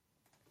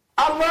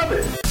I love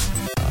it.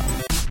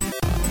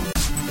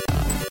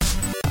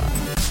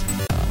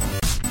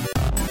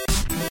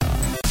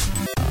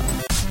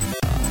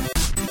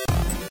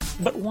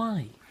 But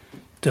why?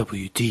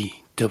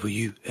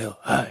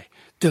 WDWLI,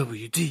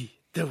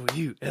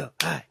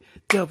 WDWLI,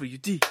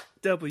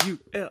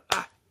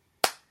 WDWLI.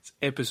 It's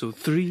episode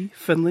 3,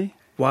 Finlay.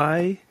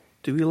 Why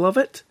do we love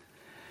it?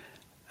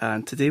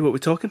 And today, what we're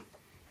talking?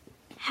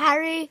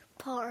 Harry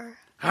Potter.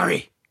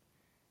 Harry,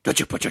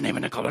 don't you put your name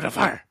in the goblet of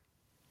fire?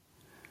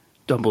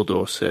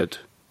 Dumbledore said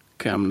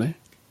calmly.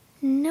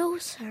 No,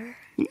 sir.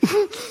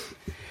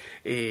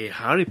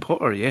 Harry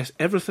Potter, yes.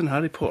 Everything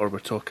Harry Potter we're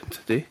talking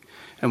today.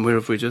 And where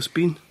have we just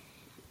been?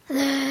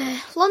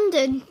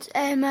 London,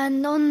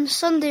 and on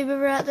Sunday we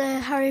were at the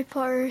Harry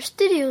Potter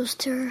Studios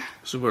tour.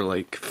 So we're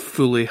like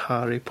fully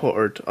Harry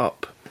Pottered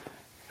up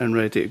and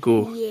ready to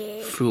go.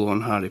 Yeah. Full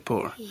on Harry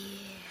Potter. Yeah.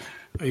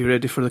 Are you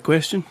ready for the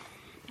question?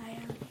 I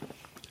am.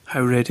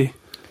 How ready?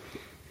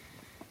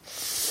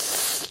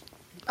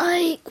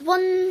 Like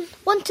 1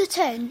 to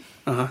 10.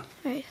 Uh-huh.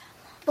 Right.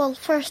 Well,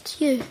 first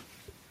you.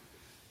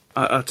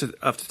 I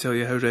have to tell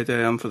you how ready I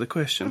am for the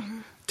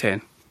question.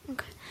 10.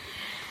 Okay.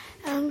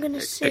 I'm going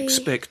to say...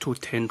 Expecto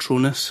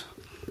Tentronus.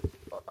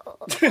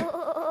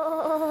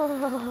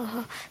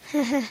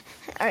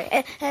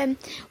 Alright,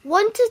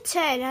 1 to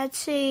 10, I'd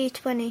say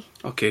 20.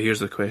 Okay,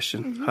 here's the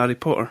question. Harry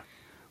Potter,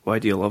 why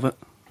do you love it?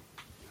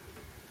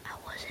 I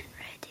wasn't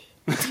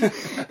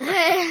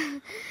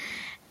ready.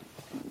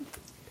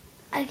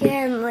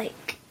 Again,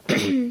 like...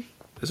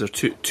 Is there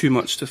too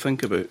much to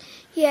think about?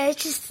 Yeah,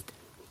 it's just...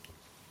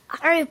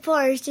 Harry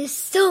Potter is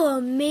just so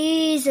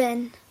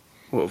amazing.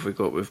 What have we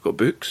got? We've got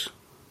books.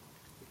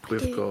 We've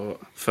do.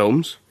 got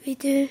films. We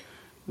do.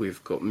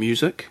 We've got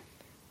music.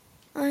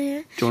 Oh,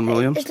 yeah. John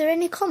Williams. Is there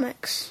any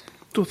comics?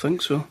 Don't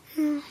think so.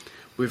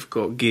 We've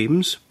got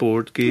games,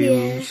 board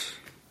games,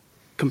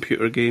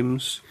 computer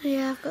games.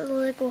 Yeah, I've got the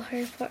Lego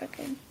Harry Potter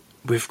game.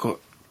 We've got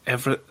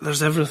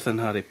there's everything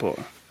Harry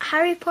Potter.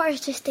 Harry Potter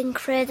is just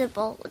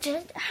incredible.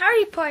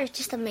 Harry Potter is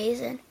just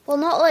amazing. Well,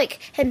 not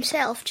like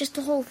himself, just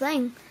the whole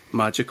thing.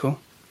 Magical,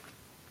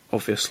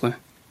 obviously.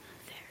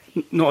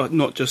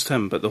 Not just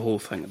him, but the whole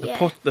thing.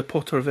 Yeah. The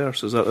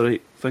Potterverse, is that the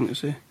right thing to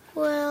say?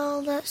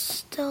 Well, that's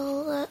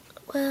still...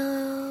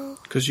 well...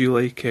 Because you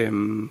like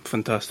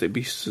Fantastic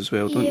Beasts as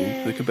well, don't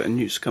you? Like a bit of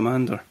Newt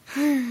Scamander.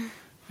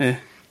 Yeah.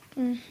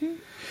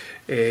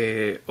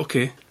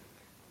 Okay,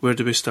 where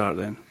do we start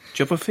then? Do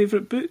you have a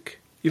favourite book?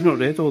 You've not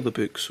read all the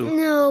books, so...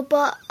 No,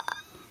 but...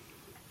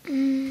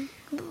 wouldn't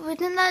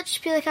that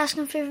just be like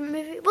asking favourite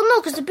movie? Well,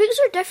 no, because the books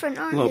are different,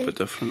 aren't A they? little bit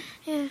different.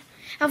 Yeah.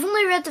 I've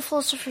only read The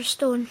Philosopher's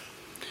Stone.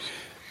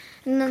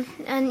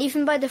 And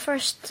even by the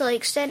first,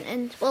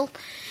 sentence... Well,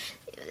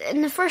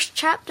 in the first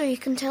chapter you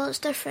can tell it's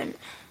different.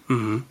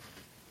 Mm-hmm.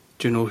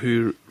 Do you know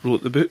who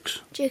wrote the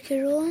books? J.K.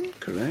 Rowling.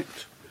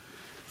 Correct.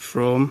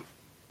 From...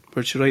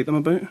 Where'd you write them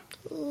about?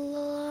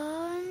 London?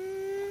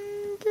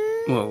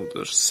 Well,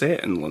 they're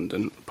set in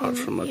London, apart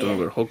from, I don't know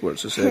where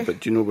Hogwarts is set,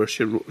 but do you know where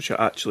she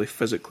actually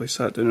physically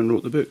sat down and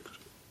wrote the books?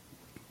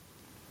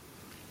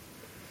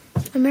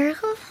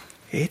 America?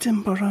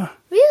 Edinburgh.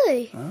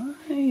 Really?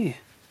 Aye.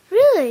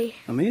 Really?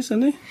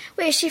 Amazing, eh?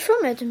 Wait, is she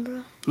from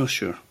Edinburgh? Not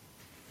sure.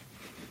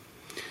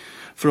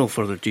 For all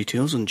further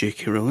details on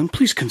J.K. Rowling,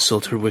 please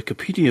consult her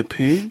Wikipedia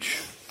page.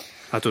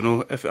 I don't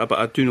know, but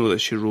I do know that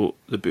she wrote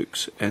the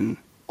books in...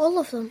 All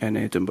of them? In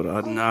Edinburgh.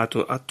 I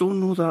don't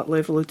know that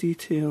level of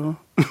detail.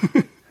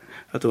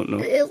 I don't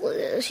know.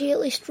 She at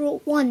least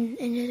wrote one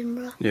in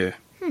Edinburgh. Yeah.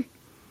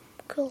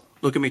 Cool.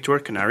 Look at me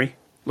twerking, Harry.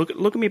 Look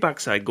at me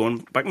backside,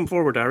 going back and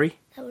forward, Harry.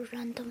 That was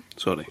random.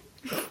 Sorry.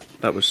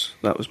 That was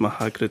my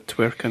Hagrid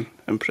twerking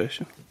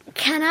impression.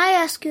 Can I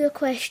ask you a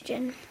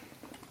question?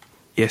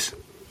 Yes.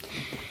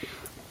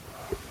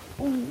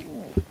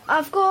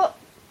 I've got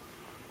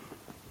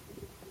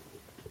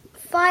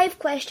 5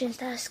 questions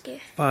to ask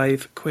you.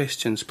 5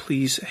 questions,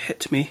 please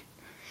hit me.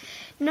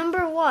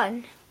 Number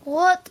 1,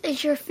 what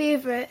is your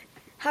favourite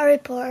Harry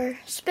Potter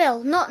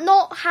spell?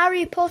 Not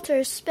Harry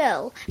Potter's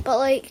spell,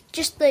 but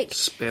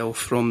spell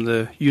from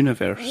the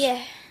universe.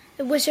 Yeah,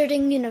 the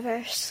wizarding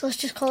universe. Let's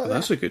just call it that.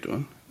 That's a good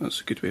one.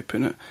 That's a good way of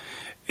putting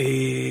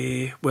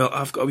it. Well,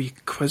 I've got a wee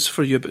quiz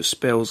for you about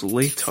spells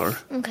later.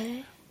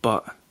 Okay.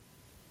 But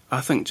I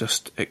think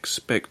just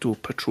Expecto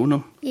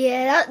Patronum.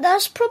 Yeah,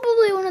 that's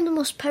probably one of the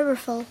most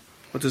powerful.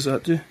 What does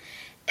that do?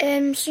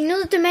 So you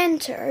know the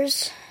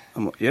Dementors?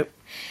 Yep.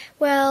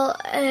 Well,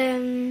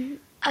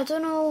 I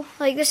don't know,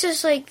 this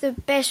is the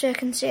best way I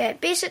can say it.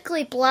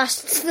 Basically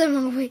blasts them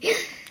away.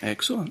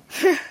 Excellent.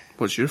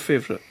 What's your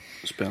favourite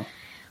spell?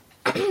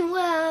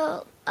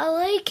 Well, I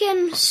like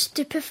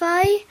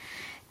Stupefy.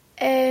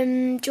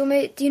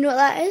 Do you know what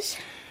that is?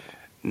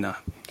 Nah.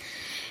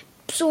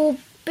 So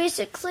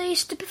basically,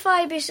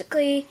 Stupefy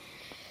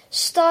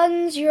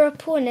stuns your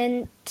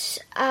opponent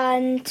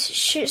and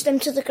shoots them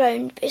to the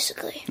ground,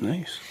 basically.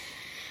 Nice.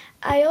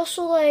 I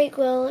also like,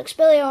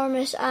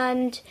 Expelliarmus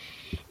and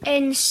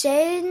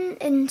Incendio,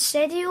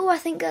 I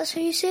think that's how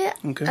you say it.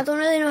 Okay. I don't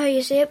really know how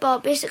you say it,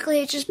 but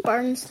basically it just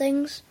burns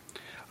things.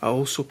 I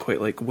also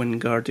quite like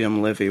Wingardium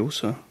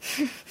Leviosa.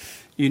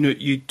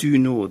 You do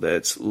know that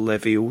it's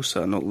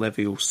Leviosa, not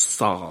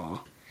Leviosa.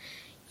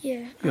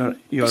 Yeah.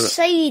 You're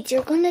Besides,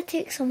 you're going to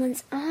take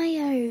someone's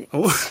eye out.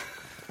 Oh,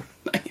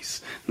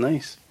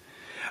 nice.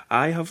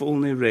 I've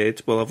only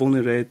read,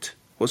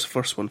 what's the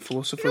first one?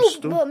 Philosopher's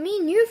Stone? No, but me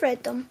and you've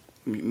read them.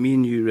 Me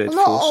and you read Well,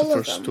 not all of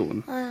Philosopher's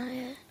them. Stone.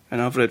 Yeah.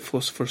 And I've read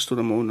Philosopher's Stone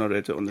alone. I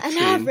read it on the And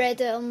train. I've read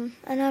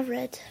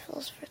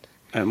Philosopher's Stone.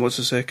 And what's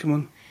the second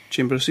one?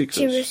 Chamber of Secrets?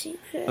 Chamber of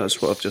Secrets.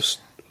 That's what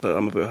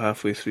I'm about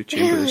halfway through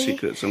Chamber of Really?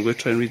 Secrets. I'm going to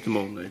try and read them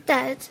all now.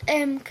 Dad,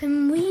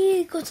 can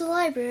we go to the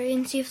library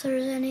and see if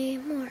there's any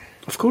more?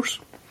 Of course.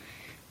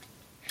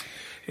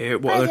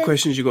 What other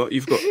questions you got?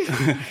 You've got...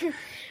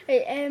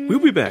 Right, We'll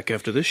be back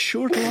after this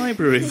short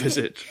library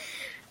visit.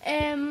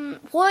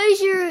 what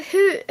is your...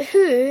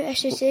 Who, I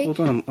should say.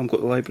 Hold on, I'm got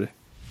the library.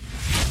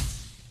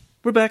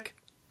 We're back.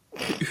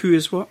 Who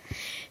is what?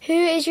 Who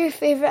is your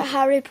favourite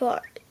Harry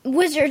Potter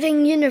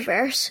Wizarding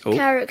Universe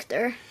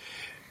character?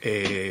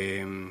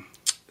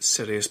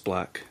 Sirius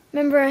Black.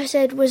 Remember I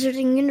said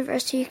Wizarding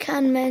Universe, so you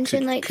can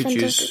mention Could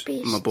Fantastic use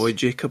Beasts. my boy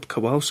Jacob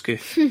Kowalski.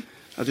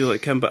 I do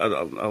like him, but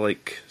I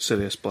like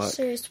Sirius Black.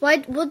 Sirius.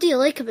 What do you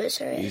like about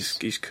Sirius?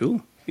 He's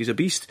cool. He's a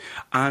beast,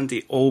 and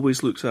he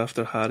always looks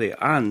after Harry,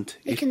 and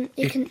and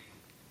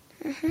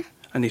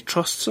he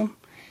trusts him.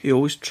 He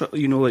always,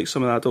 like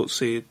some of the adults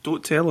say,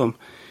 don't tell him.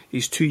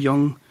 He's too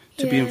young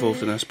to be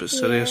involved in this, but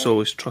Sirius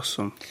always trusts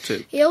him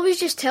too. He always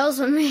just tells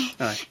him.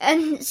 Aye.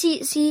 And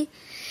see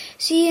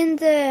in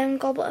the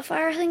Goblet of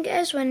Fire, I think it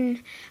is,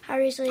 when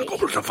Harry's like...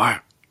 Goblet of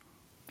Fire!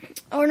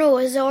 Or no,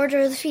 it's the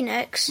Order of the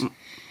Phoenix.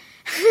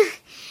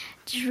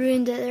 Just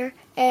ruined it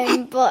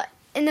there. But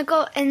in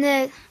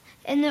the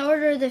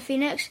Order of the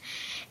Phoenix,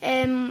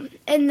 in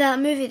that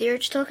movie they were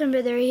just talking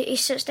about there, he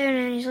sits down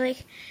and he's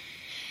like,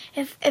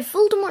 if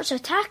Voldemort's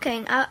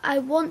attacking, I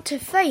want to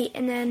fight.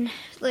 And then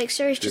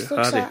Sirius just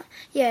looks Harry. at...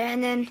 Yeah,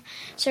 and then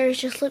Sirius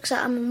just looks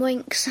at him and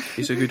winks.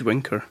 He's a good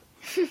winker.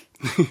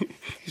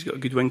 He's got a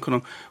good wink on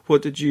him.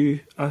 What did you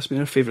ask me?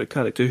 Their favourite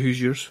character?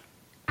 Who's yours?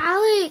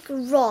 I like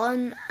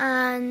Ron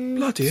and...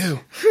 Bloody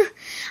hell.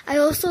 I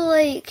also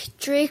like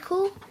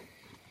Draco.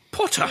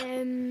 Potter!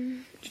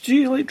 Do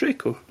you like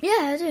Draco? Yeah,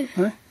 I do.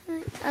 Huh?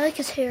 I like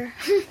his hair.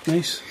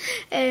 Nice.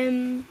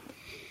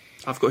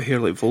 I've got hair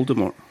like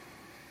Voldemort.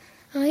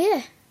 Oh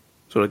yeah.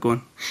 Sorry, go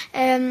on.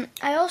 I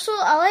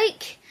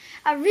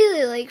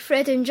really like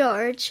Fred and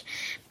George,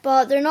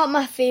 but they're not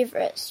my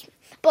favourites.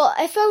 But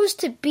if I was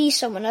to be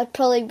someone, I'd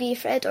probably be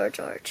Fred or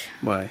George.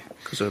 Why?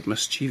 Because they're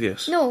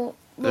mischievous. No,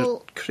 They're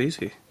well...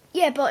 crazy.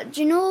 Yeah, but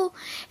do you know,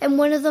 in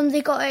one of them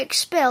they got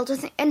expelled. I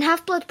think in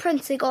Half-Blood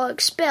Prince they got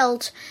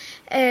expelled,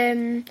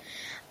 and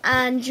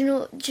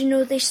do you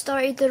know they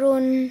started their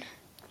own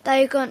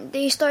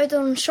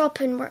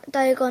shop in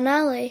Diagon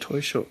Alley.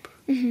 Toy shop.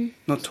 Mm-hmm.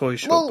 Not toy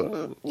shop,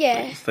 Well,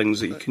 but things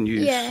that you can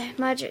use. Yeah,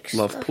 magic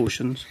Love stuff.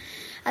 potions.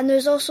 And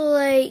there's also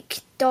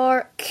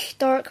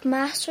dark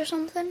mass or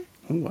something.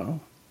 Oh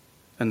wow!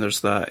 And there's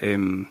that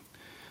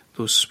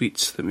those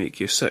sweets that make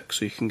you sick,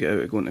 so you can get out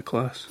of going to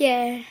class.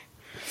 Yeah.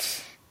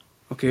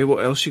 Okay,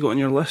 what else you got on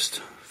your list?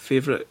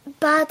 Favourite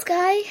Bad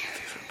guy?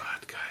 Favourite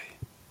bad guy.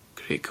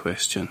 Great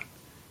question.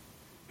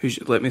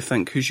 Let me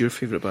think. Who's your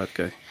favourite bad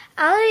guy?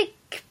 I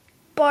like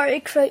Barty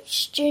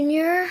Crouch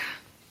Jr.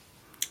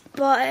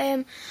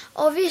 But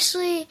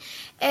obviously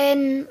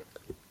in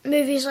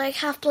movies like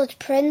Half-Blood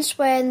Prince,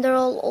 when they're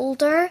all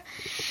older,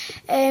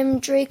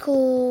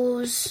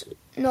 Draco's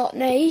not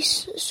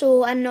nice.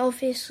 So, and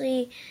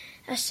obviously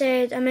I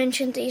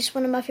mentioned that he's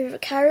one of my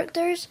favourite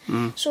characters.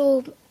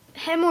 So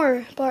him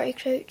or Barty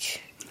Crouch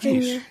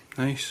Jr.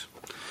 Nice.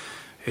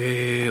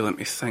 Let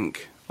me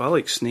think. Well, I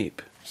like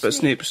Snape. But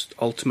Snape's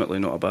ultimately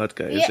not a bad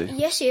guy, is he?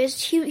 Yes, he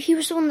is. He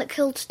was the one that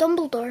killed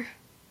Dumbledore.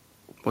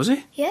 Was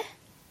he? Yeah.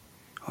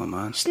 Oh,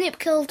 man. Snape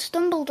killed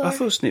Dumbledore. I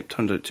thought Snape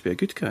turned out to be a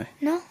good guy.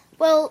 No.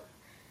 Well,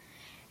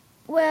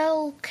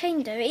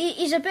 kind of.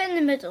 He's a bit in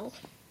the middle.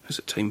 Is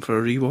it time for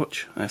a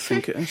rewatch? I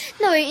think it is.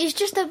 No, he's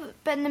just a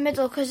bit in the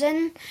middle, because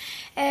in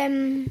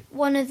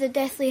one of the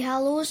Deathly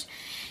Hallows,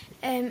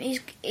 he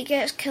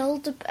gets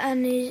killed,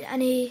 and he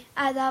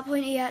at that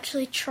point he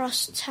actually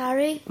trusts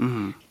Harry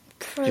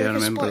for Yeah, I a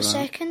remember split that.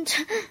 second.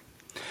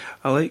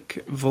 I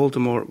like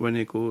Voldemort when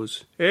he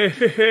goes, hey,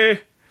 hey,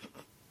 hey.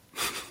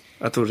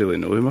 I don't really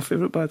know who my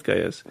favourite bad guy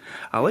is.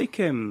 I like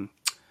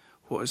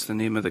what is the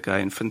name of the guy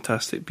in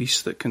Fantastic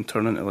Beasts that can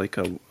turn into like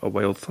a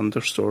wild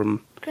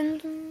thunderstorm?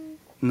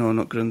 No,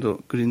 not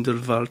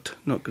Grindelwald.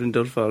 Not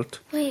Grindelwald.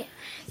 Wait,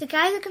 the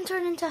guy that can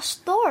turn into a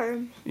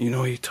storm? You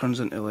know, he turns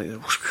into like...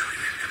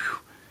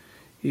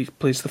 He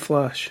plays the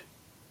Flash.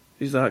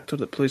 He's the actor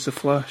that plays the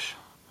Flash.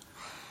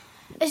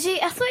 Is he?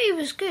 I thought he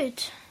was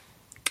good.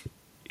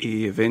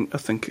 I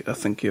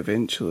think he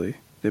eventually...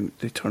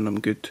 They turn him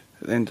good.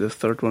 At the end of the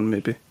third one,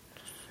 maybe.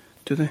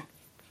 Do they?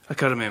 I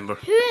can't remember.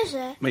 Who is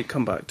it? Might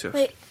come back to us.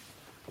 Wait.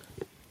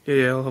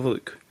 Yeah, I'll have a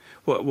look.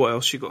 What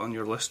else you got on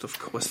your list of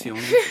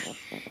questions?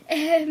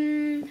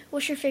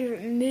 What's your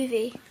favourite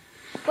movie?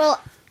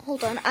 Well,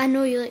 hold on. I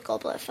know you like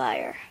Goblet of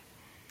Fire.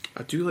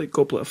 I do like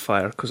Goblet of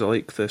Fire because I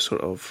like the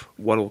sort of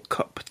World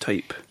Cup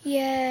type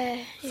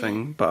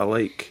thing, but I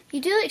like... You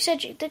do like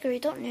Cedric Diggory,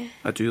 don't you?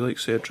 I do like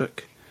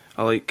Cedric.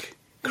 I like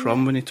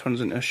Crumb when he turns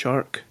into a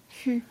shark.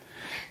 Do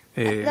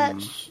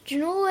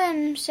you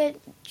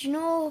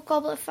know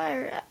Goblet of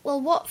Fire?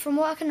 Well, from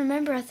what I can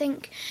remember, I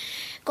think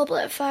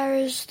Goblet of Fire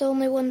is the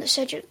only one that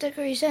Cedric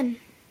Diggory's in.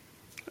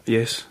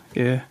 Yes,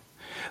 yeah.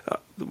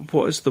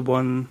 What is the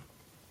one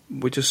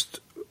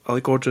I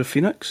like Order of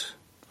Phoenix.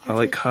 I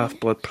like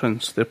Half-Blood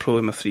Prince. They're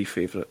probably my 3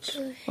 favourites.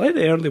 Really? I like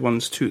the early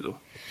ones too, though.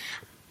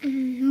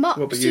 What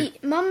about you?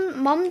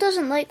 Mum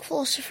doesn't like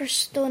Philosopher's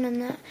Stone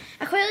and that.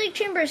 I quite like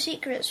Chamber of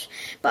Secrets,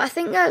 but I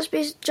think that's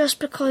just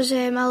because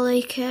I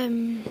like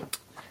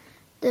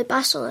the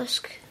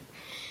Basilisk.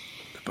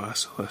 The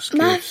Basilisk,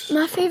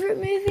 My favourite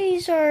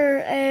movies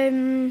are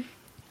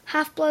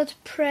Half-Blood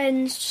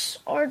Prince,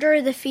 Order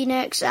of the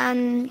Phoenix,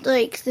 and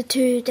like the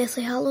 2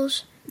 Deathly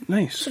Hallows.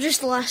 Nice. So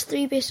just the last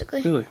 3,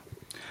 basically. Really?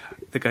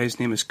 The guy's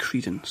name is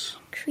Credence.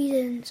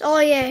 Credence. Oh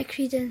yeah,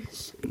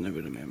 Credence.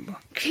 Never remember.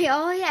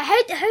 Oh yeah.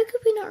 How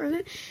could we not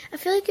remember? I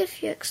feel like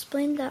if you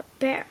explained that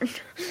better.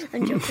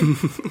 I'm joking.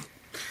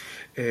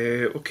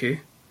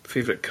 Okay.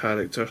 Favourite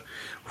character.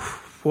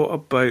 What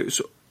about...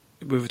 So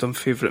we've done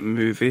favourite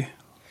movie.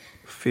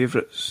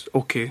 Favourites.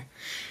 Okay.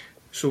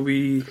 So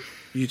you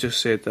just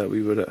said that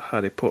we were at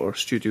Harry Potter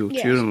Studio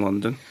Tour in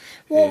London.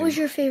 What was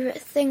your favourite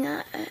thing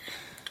at it?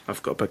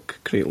 I've got a big,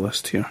 great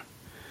list here.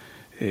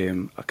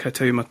 I can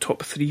tell you my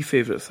top 3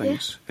 favourite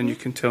things, and you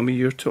can tell me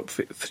your top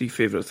 3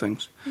 favourite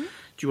things. Mm-hmm. Do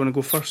you want to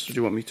go first, or do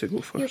you want me to go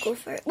first? You go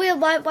first. Well,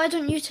 why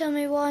don't you tell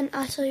me one?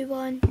 I'll tell you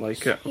one.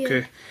 Like it,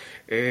 okay.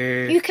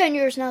 You count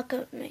yours, and I'll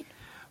count mine.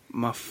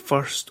 My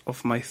first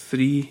of my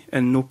 3,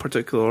 in no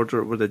particular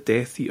order, were the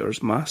Death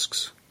Eater's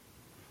masks.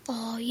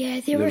 Oh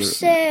yeah, they were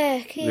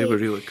sick. They were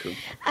really cool.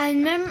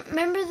 And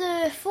remember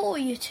the photo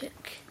you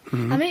took?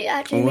 Mm-hmm. I might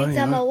actually make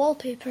that my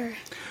wallpaper.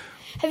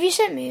 Have you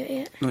sent me it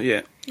yet? Not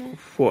yet. No.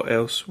 What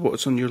else?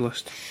 What's on your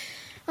list?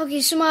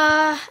 Okay, so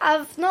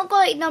I've not got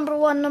like number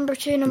 1, number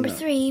 2, number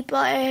 3,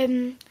 but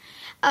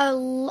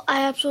I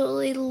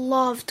absolutely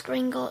loved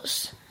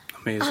Gringotts.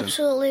 Amazing.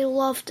 Absolutely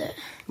loved it.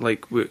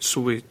 Like so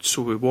we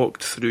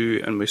walked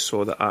through and we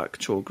saw the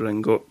actual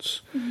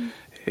Gringotts,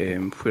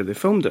 where they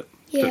filmed it,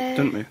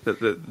 didn't we?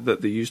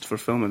 That they used for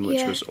filming,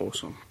 which was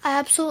awesome.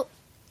 I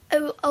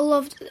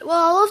loved it. Well,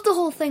 I loved the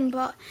whole thing,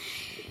 but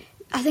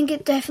I think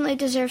it definitely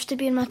deserves to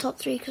be in my top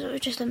 3 because it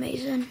was just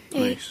amazing.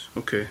 Nice.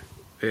 Okay.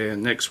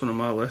 Next one on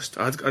my list.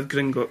 I'd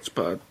Gringotts,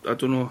 but I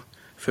don't know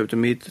if it would have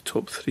made the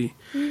top 3.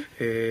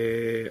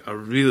 I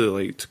really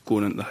liked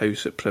going into the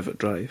house at Privet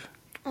Drive.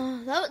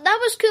 Oh, that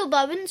was cool, but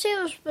I wouldn't say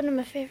it was one of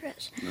my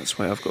favourites. That's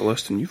why I've got a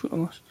list and you've got a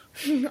list.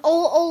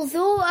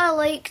 Although I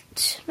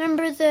liked,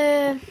 remember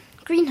the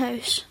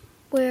greenhouse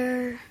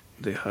where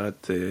they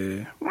had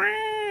the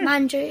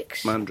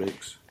mandrakes.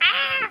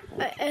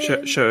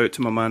 Shout out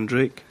to my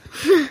mandrake.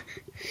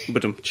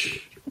 What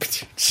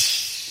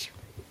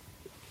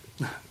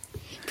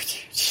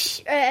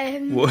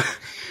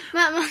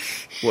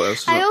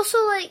else? I also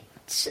liked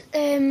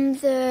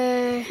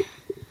the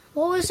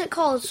what was it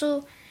called?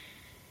 So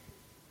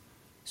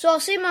I'll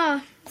say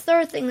my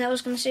third thing that I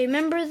was going to say.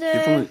 Remember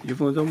the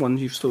you've only done one.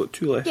 You've still got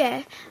 2 left.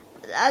 Yeah,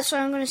 that's why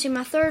I'm going to say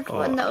my third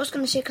one that I was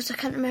going to say because I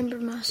can't remember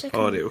my second.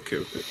 Oh, right,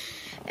 okay.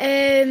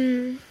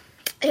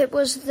 It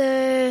was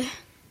the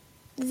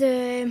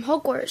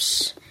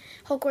Hogwarts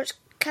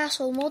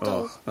castle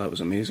model. Oh, that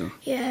was amazing.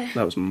 Yeah.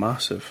 That was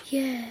massive.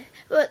 Yeah,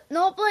 but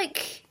not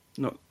like...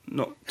 Not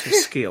to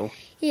scale.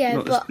 Yeah,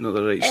 not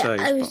the right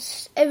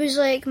size. It was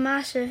like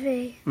massive,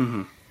 eh?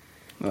 Mm-hmm.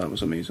 That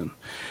was amazing.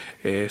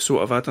 So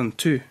what have I done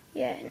 2?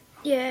 Yeah.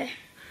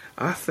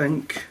 I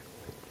think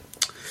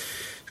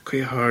it's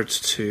quite hard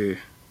to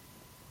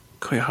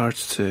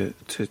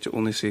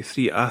only say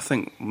 3. I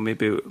think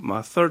maybe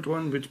my third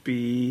one would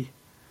be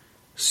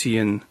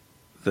seeing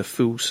the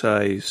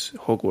full-size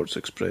Hogwarts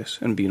Express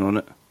and being on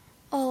it.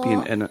 Oh,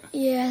 being in it.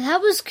 Yeah,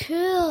 that was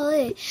cool,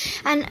 eh?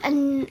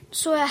 And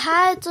so it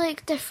had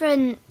like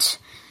different...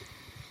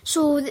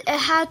 So it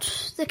had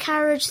the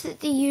carriage that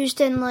they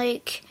used in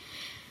like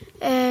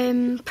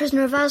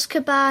Prisoner of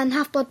Azkaban,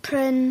 Half-Blood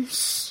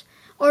Prince,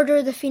 Order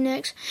of the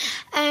Phoenix.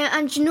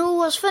 And you know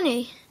what's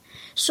funny?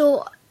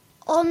 So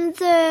on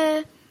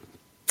the...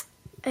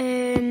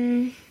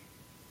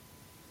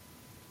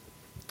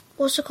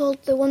 what's it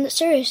called? The one that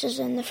Sirius is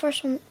in, the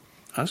first one.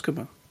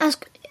 Azkaban?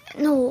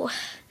 No.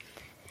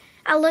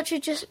 I literally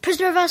just...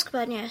 Prisoner of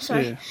Azkaban, yeah,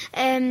 sorry.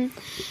 Yeah.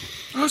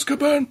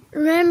 Azkaban!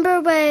 Remember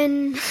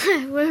when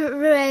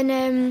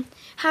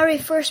Harry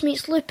first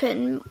meets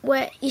Lupin,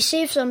 where he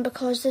saves them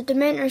because the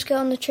Dementors get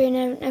on the train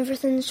and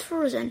everything's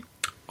frozen?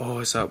 Oh,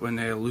 is that when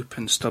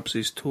Lupin stubs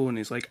his toe and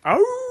he's like,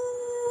 ow!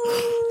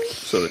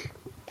 Sorry.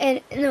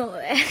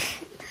 No.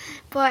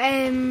 But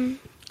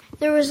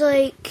there was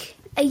like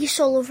ice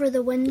all over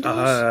the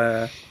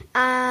windows.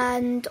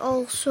 And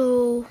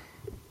also...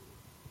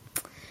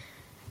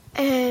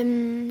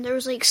 there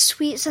was like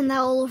sweets and that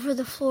all over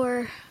the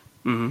floor.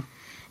 Mm-hmm.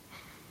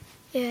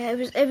 Yeah,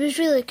 it was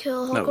really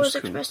cool. Hogwarts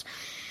cool. Express.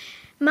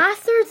 My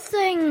third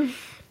thing,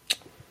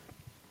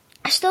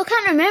 I still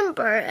can't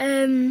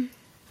remember.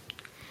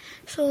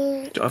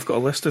 So I've got a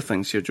list of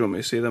things here. Do you want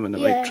me to say them and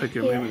it might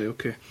trigger your memory?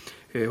 Okay.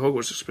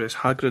 Hogwarts Express,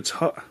 Hagrid's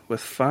hut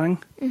with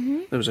Fang. Mm-hmm.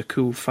 There was a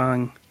cool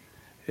Fang,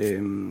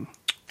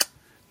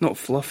 not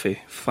Fluffy,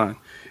 Fang.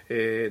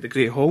 The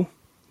Great Hall,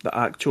 the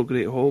actual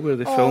Great Hall where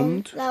they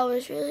filmed. That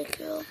was really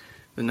cool.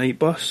 The Night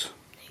Bus.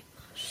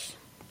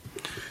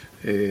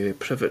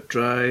 Privet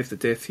Drive, the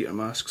Death Eater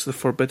masks, the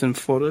Forbidden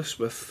Forest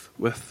with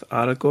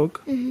Aragog.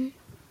 Mm-hmm.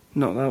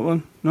 Not that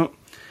one, no.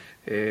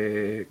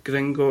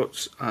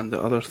 Gringotts, and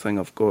the other thing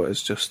I've got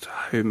is just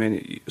how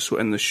many. So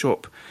in the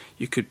shop,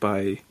 you could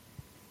buy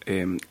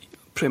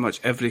pretty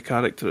much every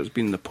character that's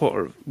been in the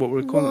Potter. What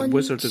were we calling it?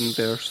 Wizard and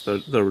Verse.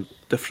 They're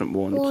different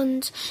wands.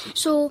 Wands.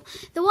 So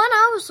the one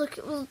I was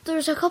looking, well,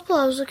 there's a couple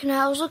I was looking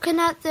at. I was looking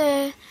at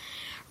the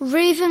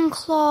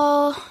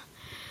Ravenclaw.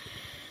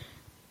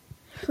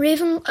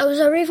 It was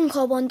a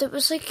Ravenclaw wand. It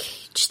was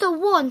like just a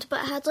wand,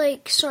 but it had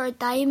like sort of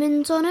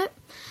diamonds on it.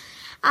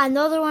 And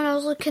the other one I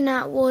was looking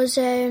at was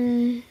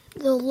the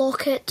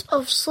Locket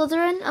of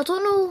Slytherin. I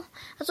don't know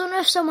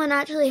if someone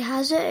actually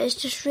has it. It's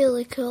just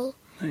really cool.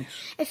 Nice.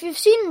 If you've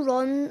seen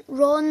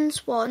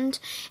Ron's wand,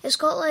 it's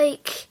got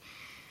like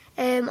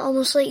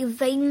almost like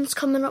vines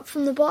coming up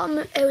from the bottom.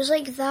 It was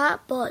like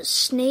that, but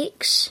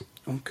snakes.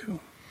 Oh, cool.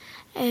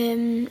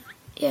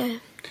 Yeah.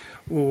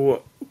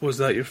 Well, was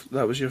that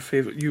that was your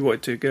favourite? You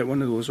wanted to get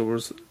one of those, or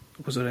was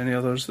there any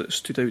others that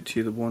stood out to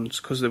you? The ones,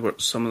 because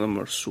some of them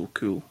were so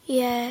cool.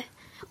 Yeah.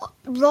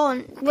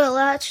 Ron. Well,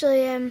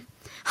 actually, I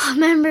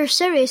remember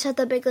Sirius had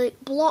that big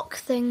like block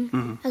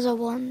thing as a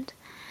wand.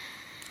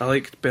 I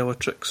liked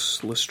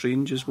Bellatrix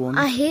Lestrange's wand.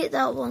 I hate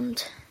that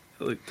wand.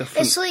 It looked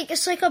different.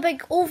 It's like a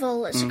big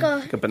oval. It's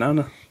like a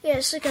banana. Yeah,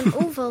 it's like an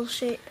oval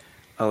shape.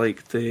 I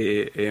liked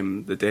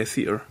the Death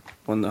Eater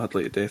one that had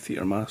like a Death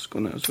Eater mask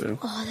on it as well.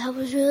 Oh, that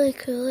was really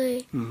cool.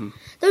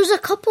 There was a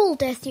couple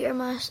Death Eater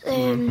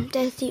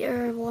Death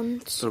Eater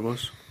wands. There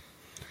was.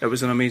 It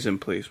was an amazing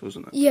place,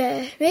 wasn't it?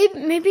 Yeah,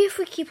 maybe if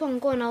we keep on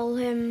going, I'll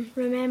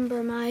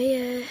remember my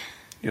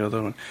your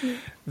other one.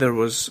 There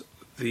was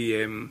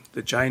the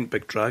giant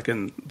big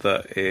dragon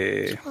that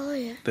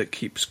that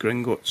keeps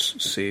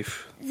Gringotts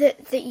safe.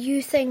 That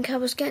you think I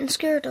was getting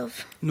scared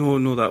of?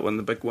 No, that one,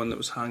 the big one that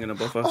was hanging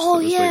above us. Oh,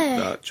 that was yeah. like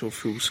the actual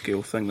full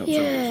scale thing. That was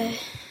amazing.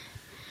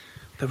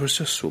 There was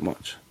just so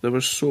much. There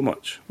was so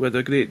much. We had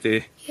a great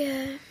day.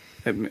 Yeah.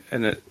 It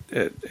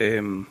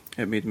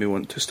made me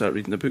want to start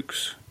reading the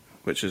books,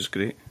 which is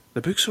great.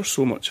 The books are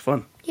so much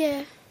fun.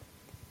 Yeah.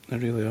 They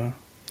really are.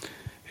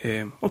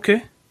 Okay.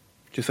 Do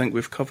you think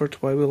we've covered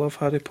why we love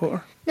Harry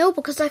Potter? No,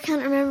 because I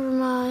can't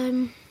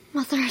remember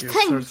my third Your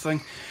thing. third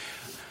thing.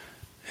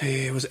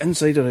 Was it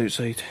inside or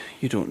outside?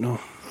 You don't know.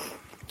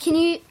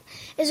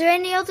 Is there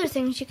any other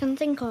things you can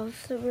think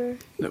of that were...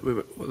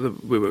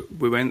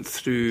 We went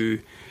through...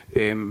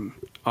 I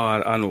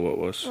know what it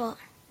was. What?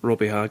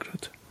 Robbie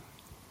Hagrid.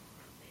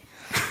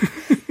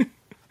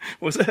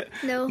 Was it?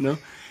 No. No?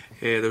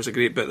 There was a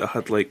great bit that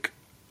had like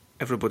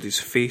everybody's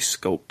face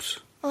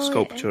sculptures.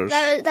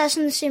 Yeah. That's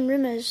in the same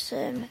room as...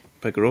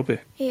 Big Robbie.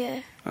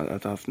 Yeah.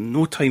 I'd have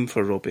no time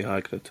for Robbie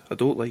Hagrid. I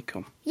don't like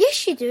him.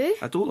 Yes, you do.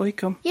 I don't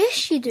like him.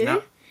 Yes, you do. Nah,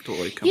 don't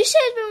like him. You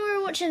said when we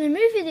were watching the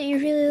movie that you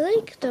really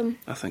liked him.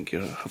 I think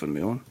you're having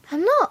me on.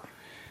 I'm not.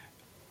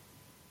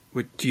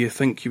 Do you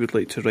think you would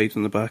like to ride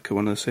on the back of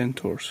one of the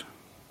centaurs?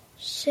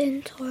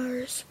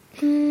 Centaurs.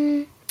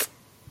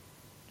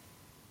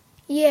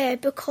 Yeah,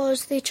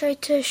 because they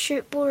tried to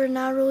shoot bow and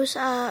arrows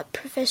at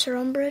Professor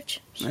Umbridge.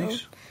 So,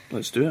 nice.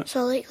 Let's do it.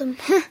 So I like them.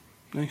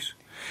 Nice.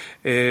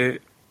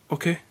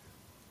 Okay.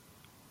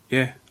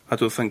 Yeah, I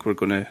don't think we're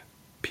going to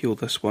peel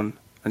this one.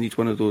 I need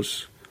one of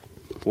those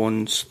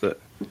wands that...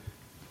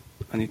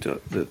 I need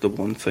the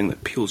one thing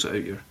that peels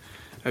it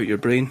out your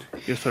brain.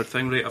 Your third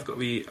thing, right? I've got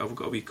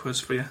a wee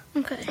quiz for you.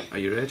 Okay. Are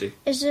you ready?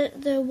 Is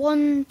it the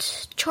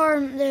wand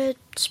charm, the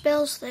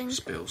spells thing?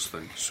 Spells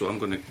thing. So I'm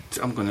gonna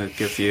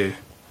give you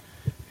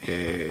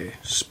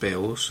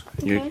spells.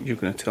 Okay. You're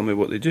gonna tell me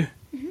what they do.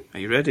 Mm-hmm. Are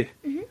you ready?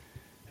 Mm-hmm.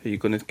 Are you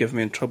gonna give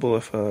me in trouble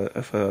if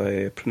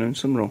I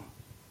pronounce them wrong?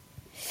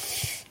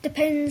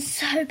 Depends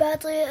how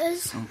badly it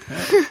is.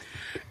 Okay.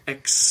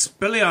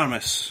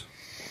 Expelliarmus.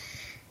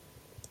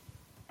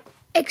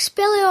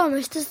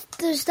 Expelliarmus.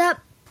 Does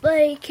that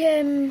like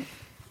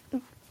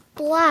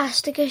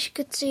blast? I guess you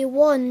could say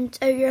wand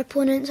out your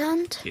opponent's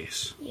hand.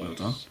 Yes. Well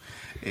done.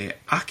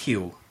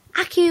 Accio.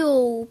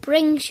 Accio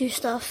brings you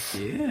stuff.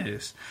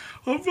 Yes.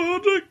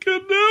 Avada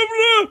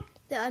Kedavra.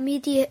 The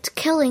immediate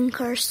killing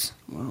curse.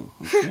 Well,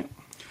 okay.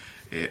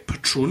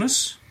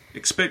 Patronus.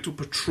 Expecto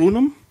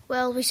Patronum.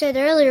 Well, we said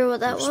earlier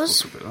what that We was.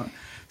 spoke about that.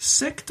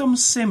 Sectum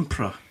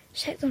Sempra.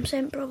 Sectum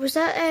Sempra. Was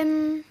that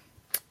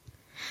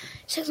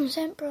Sectum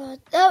Sempra?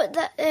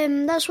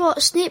 That's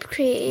what Snape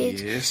created.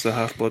 Yes, the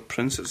Half-Blood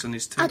Prince. It's in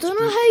his textbook. I don't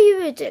know how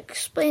you would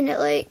explain it.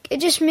 Like, it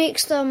just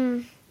makes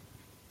them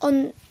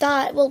on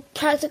that will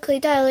practically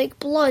die, like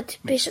blood,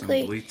 Makes them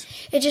basically. bleed.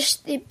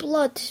 The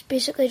blood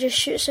basically just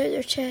shoots out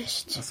their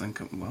chest. I think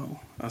I'm going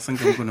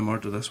to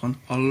murder this one.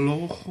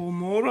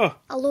 Alohomora.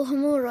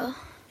 Alohomora.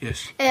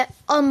 Yes. It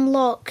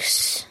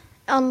unlocks.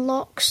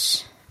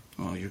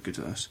 Oh, you're good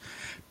at this.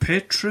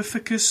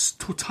 Petrificus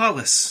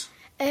totalis.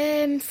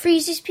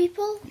 Freezes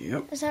people.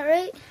 Yep. Is that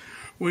right?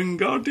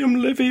 Wingardium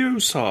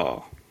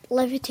Leviosa.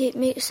 Levitate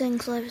makes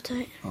things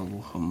levitate.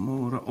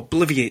 Alohomora.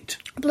 Obliviate.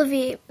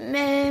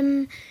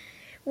 Obliviate.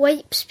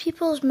 Wipes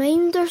people's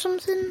mind or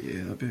something.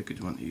 Yeah, that'd be a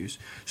good one to use.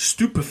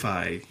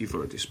 Stupefy. You've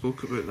already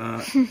spoke about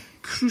that.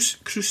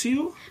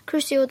 Crucio.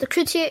 Crucio, the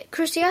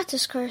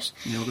Cruciatus curse.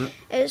 Nailed it.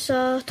 It's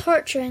a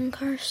torturing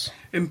curse.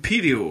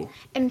 Imperio.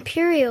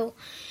 Imperial.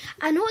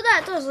 I know what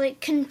that does, like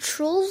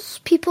controls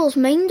people's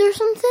mind or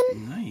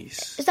something.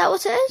 Nice. Is that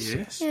what it is?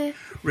 Yes. Yeah.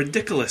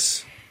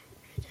 Ridiculous.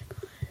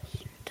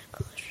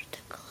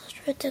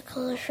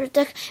 Ridiculous.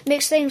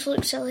 Makes things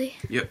look silly.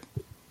 Yep.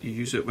 You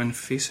use it when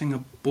facing a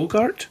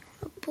bogart.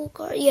 A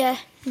bogart, yeah.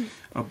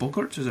 A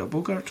bogart? Is it a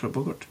bogart or a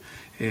bogart?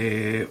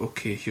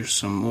 Okay, here's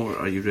some more.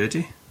 Are you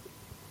ready?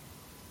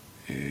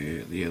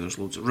 Yeah, there's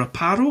loads.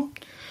 Reparo?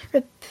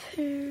 What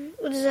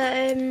is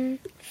that?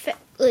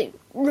 Like,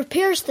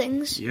 repairs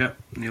things. Yep,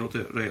 nailed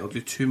it. Right, I'll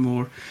do two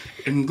more.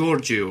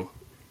 Engorgio.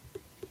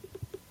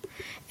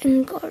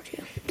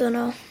 Wingardium. Don't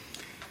know.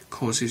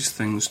 Causes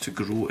things to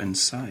grow in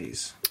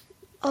size.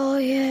 Oh,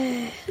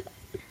 yeah.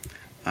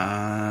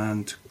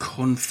 And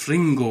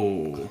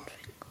Confringo.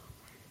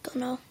 Don't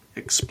know.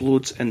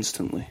 Explodes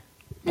instantly.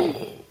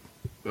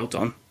 Well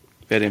done.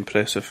 Very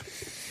impressive.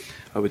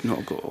 I would not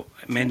have got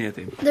many of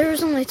them. There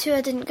was only two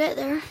I didn't get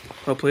there.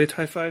 Well played,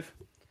 high five.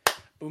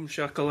 Boom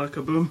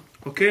shakalaka boom.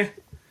 Okay.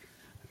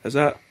 Is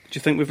that, do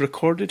you think we've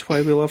recorded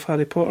why we love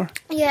Harry Potter?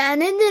 Yeah,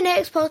 and in the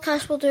next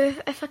podcast we'll do,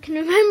 if I can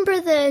remember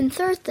the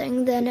third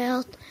thing, then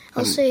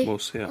I'll see. We'll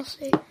see it. I'll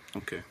see.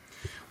 Okay.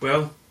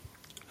 Well,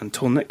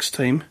 until next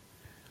time,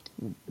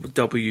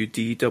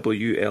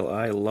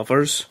 WDWLI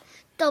lovers.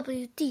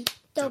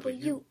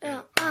 WDWLI.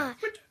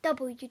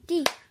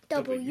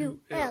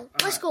 WDWL.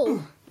 Let's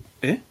go.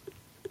 Eh?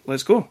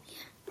 Let's go. Yeah.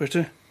 Where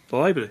to? The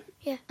library?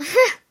 Yeah.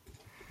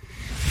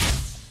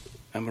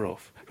 And we're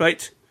off.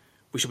 Right.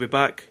 We shall be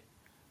back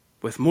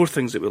with more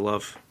things that we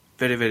love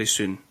very, very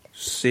soon.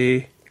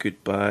 Say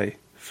goodbye,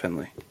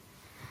 Finlay.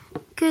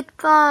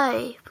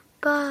 Goodbye.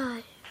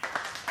 Bye.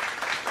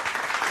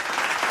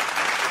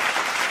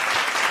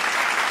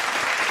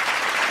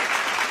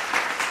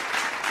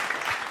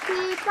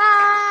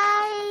 Goodbye.